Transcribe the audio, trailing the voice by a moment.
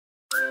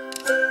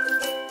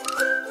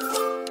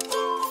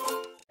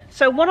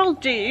So what I'll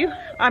do,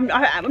 I'm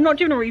not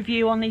doing a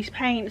review on these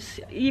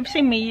paints. You've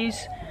seen me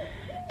use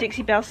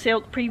Dixie Belle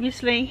Silk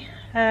previously.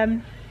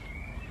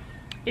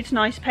 It's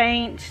nice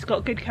paint, it's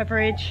got good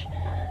coverage.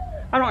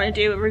 I'm not going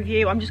to do a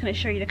review, I'm just going to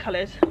show you the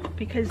colours,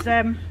 because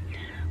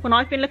when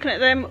I've been looking at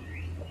them,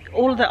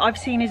 all that I've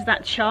seen is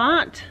that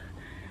chart,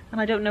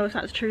 and I don't know if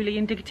that's truly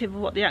indicative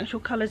of what the actual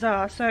colours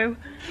are. So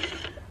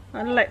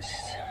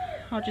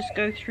I'll just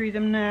go through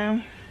them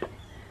now.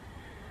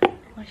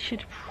 I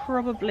should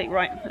probably,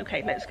 right,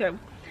 okay, let's go.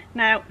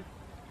 Now,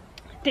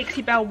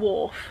 Dixie Belle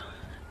Wharf.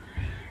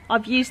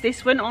 I've used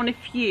this one on a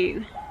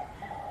few.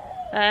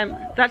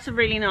 That's a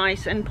really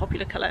nice and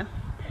popular colour.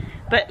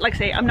 But like I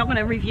say, I'm not going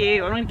to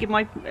review, I'm not going to give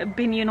my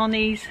opinion on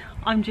these.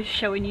 I'm just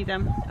showing you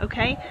them,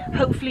 okay?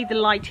 Hopefully the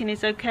lighting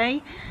is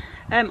okay.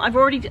 I've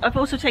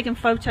also taken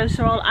photos,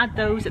 so I'll add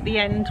those at the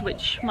end,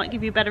 which might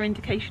give you a better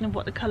indication of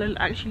what the colour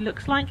actually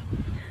looks like.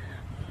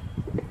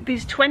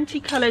 There's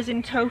 20 colours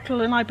in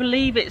total, and I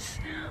believe it's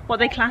what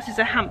they class as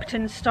a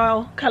Hampton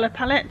style colour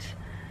palette.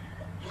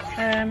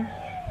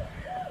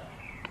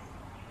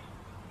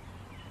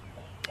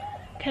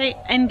 Okay,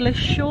 Endless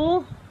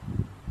Shore.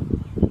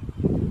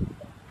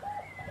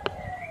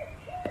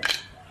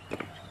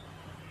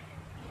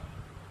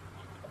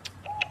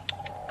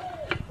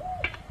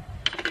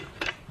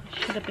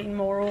 Should have been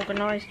more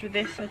organised with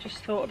this, I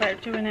just thought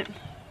about doing it.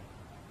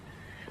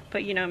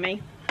 But you know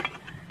me,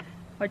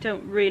 I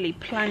don't really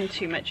plan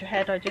too much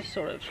ahead, I just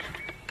sort of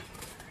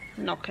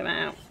knock them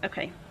out.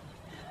 Okay,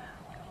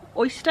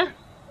 Oyster.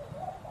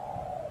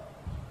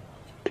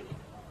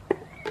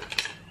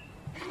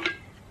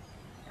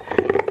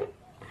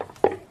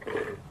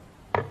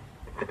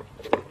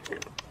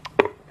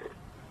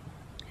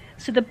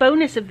 So the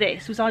bonus of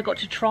this was I got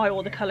to try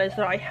all the colours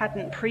that I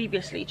hadn't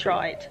previously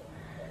tried.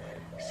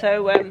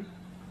 So I'm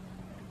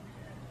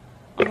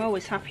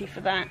always happy for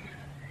that.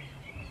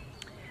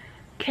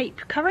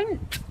 Cape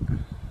Current.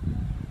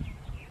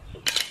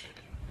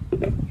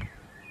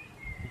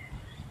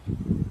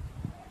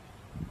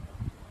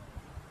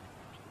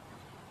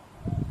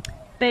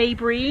 Bay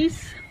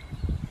Breeze.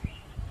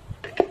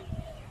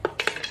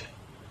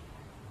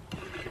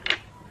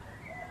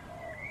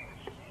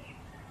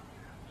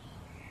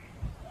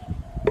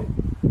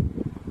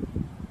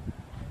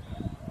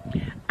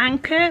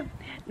 Anchor.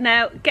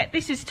 Now get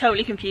this, is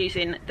totally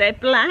confusing. They're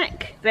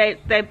black,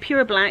 they're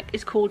pure black,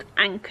 is called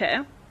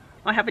Anchor.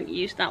 I haven't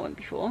used that one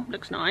before,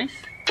 looks nice.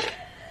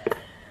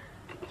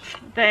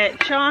 Their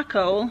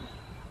charcoal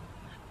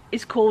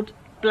is called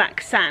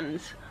Black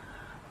Sands.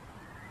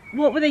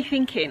 What were they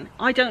thinking?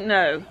 I don't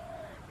know.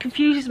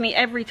 Confuses me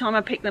every time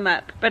I pick them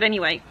up. But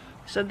anyway,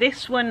 so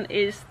this one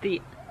is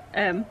the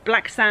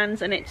Black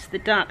Sands, and it's the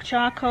dark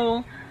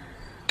charcoal.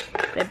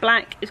 Their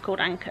black is called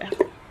Anchor.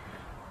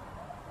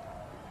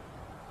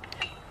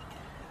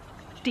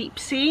 Deep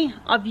Sea,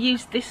 I've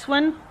used this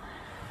one.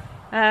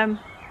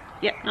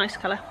 Yep, nice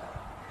colour.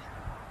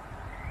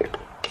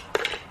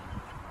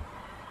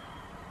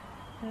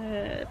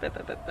 I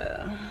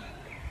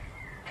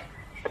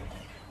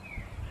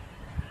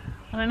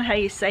don't know how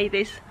you say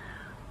this.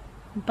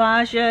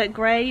 Baja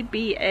grey,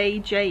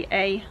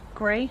 B-A-J-A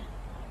grey.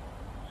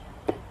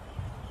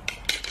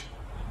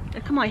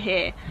 Look at my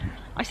hair.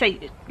 I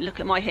say look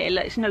at my hair,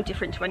 it's no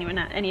different to anyone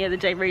any other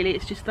day really.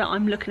 It's just that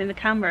I'm looking in the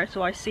camera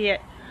so I see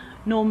it.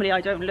 Normally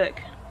I don't look.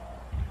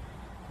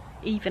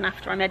 Even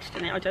after I'm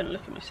editing it, I don't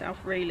look at myself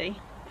really.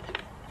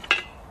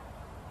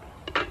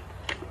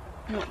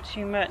 Not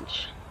too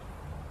much.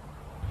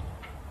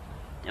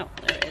 Oh,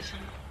 there it is.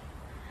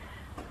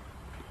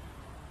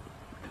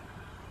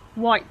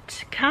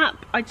 Whitecap.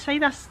 I'd say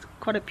that's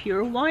quite a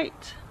pure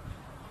white.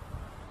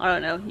 I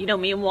don't know. You know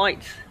me and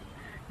whites.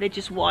 They're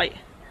just white.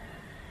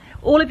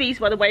 All of these,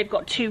 by the way, have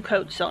got 2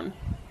 coats on.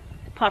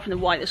 Apart from the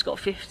white that's got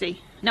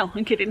 50. No,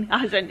 I'm kidding. It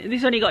hasn't.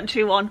 This only got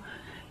 2 on.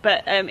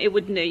 But it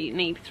would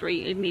need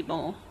 3. It'd need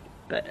more.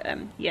 But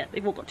yeah,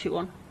 they've all got 2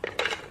 on.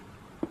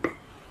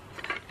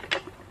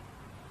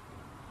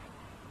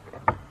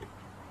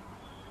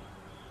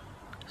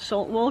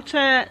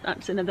 Saltwater.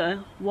 That's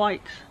another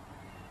white.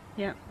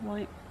 Yeah,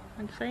 white,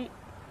 I'd say.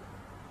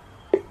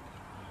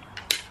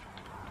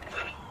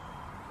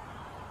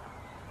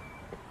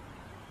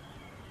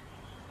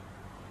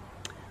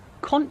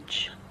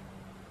 Conch.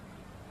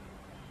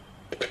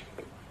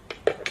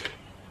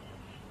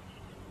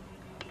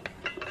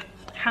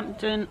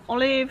 Hampton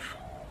Olive.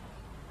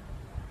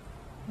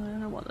 I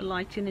don't know what the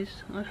lighting is.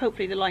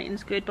 Hopefully the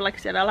lighting's good, but like I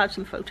said, I'll have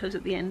some photos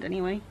at the end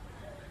anyway.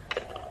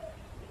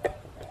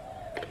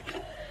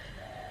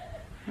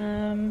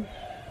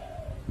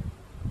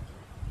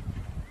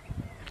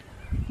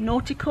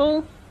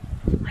 Nautical.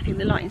 I think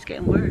the lighting's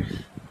getting worse.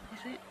 Is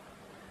it?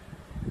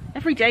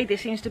 Every day there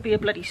seems to be a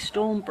bloody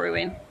storm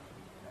brewing.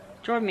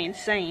 Driving me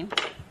insane.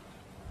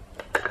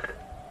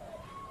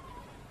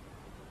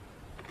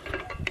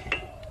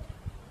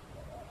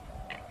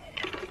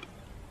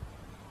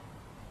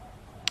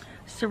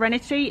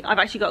 Serenity. I've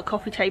actually got a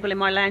coffee table in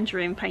my lounge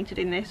room painted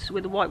in this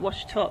with a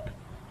whitewash top.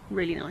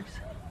 Really nice.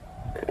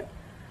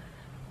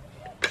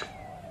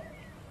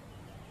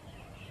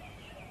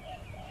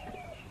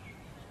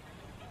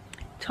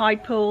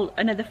 Tide Pool,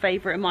 another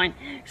favourite of mine.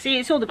 See,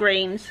 it's all the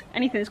greens.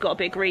 Anything that's got a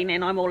bit of green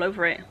in, I'm all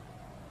over it.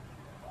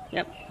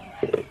 Yep.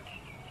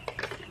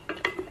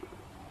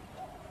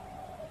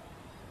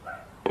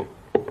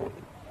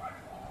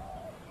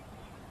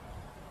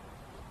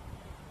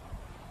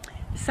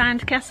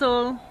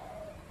 Sandcastle.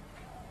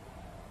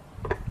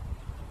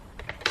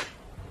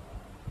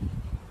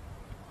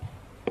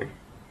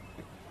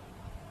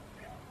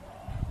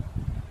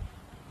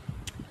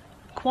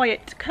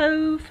 Quiet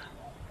Cove.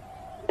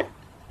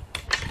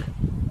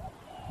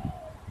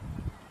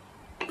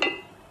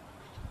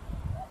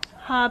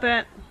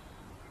 Harbour.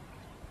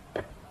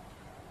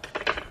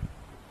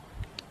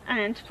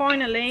 And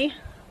finally,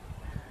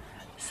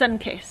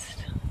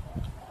 Sunkissed.